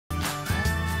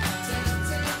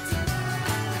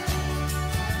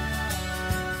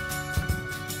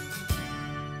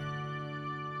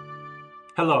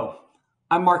Hello,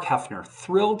 I'm Mark Heffner,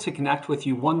 thrilled to connect with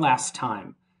you one last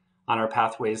time on our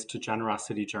Pathways to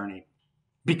Generosity journey.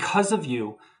 Because of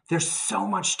you, there's so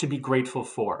much to be grateful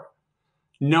for.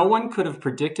 No one could have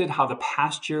predicted how the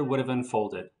past year would have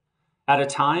unfolded. At a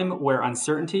time where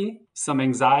uncertainty, some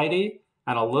anxiety,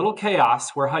 and a little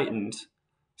chaos were heightened,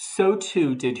 so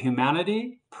too did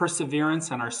humanity, perseverance,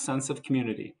 and our sense of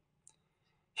community.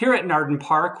 Here at Narden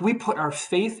Park, we put our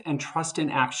faith and trust in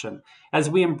action as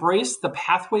we embrace the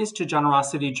Pathways to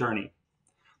Generosity journey.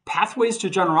 Pathways to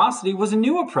Generosity was a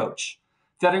new approach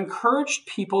that encouraged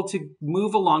people to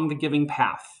move along the giving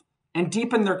path and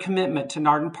deepen their commitment to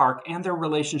Narden Park and their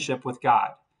relationship with God.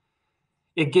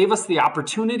 It gave us the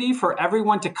opportunity for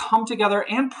everyone to come together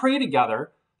and pray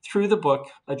together through the book,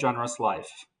 A Generous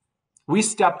Life. We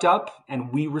stepped up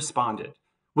and we responded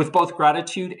with both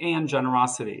gratitude and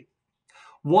generosity.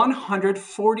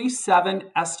 147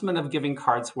 estimate of giving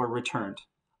cards were returned,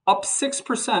 up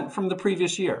 6% from the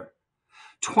previous year.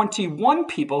 21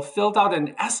 people filled out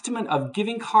an estimate of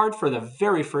giving card for the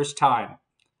very first time.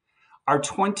 Our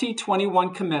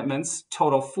 2021 commitments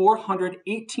total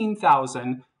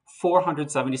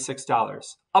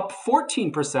 $418,476, up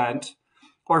 14%,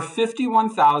 or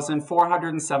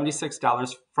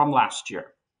 $51,476 from last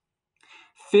year.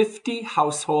 50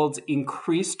 households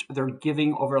increased their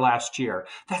giving over last year.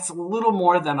 That's a little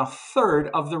more than a third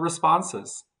of the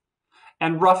responses.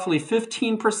 And roughly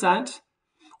 15%,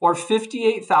 or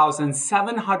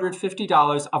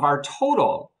 $58,750 of our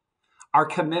total, are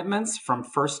commitments from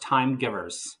first-time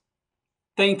givers.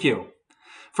 Thank you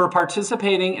for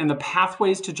participating in the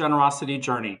Pathways to Generosity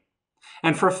journey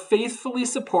and for faithfully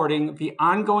supporting the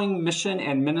ongoing mission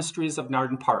and ministries of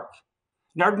Narden Park.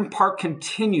 Narden Park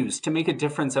continues to make a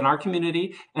difference in our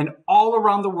community and all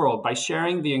around the world by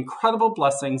sharing the incredible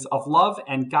blessings of love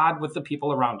and God with the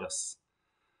people around us.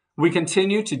 We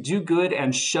continue to do good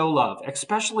and show love,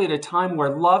 especially at a time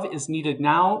where love is needed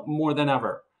now more than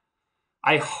ever.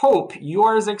 I hope you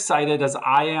are as excited as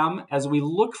I am as we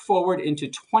look forward into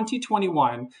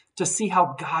 2021 to see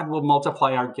how God will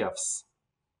multiply our gifts.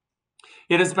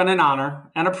 It has been an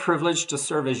honor and a privilege to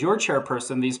serve as your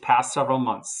chairperson these past several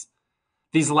months.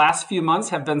 These last few months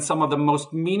have been some of the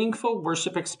most meaningful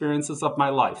worship experiences of my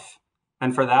life,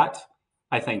 and for that,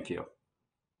 I thank you.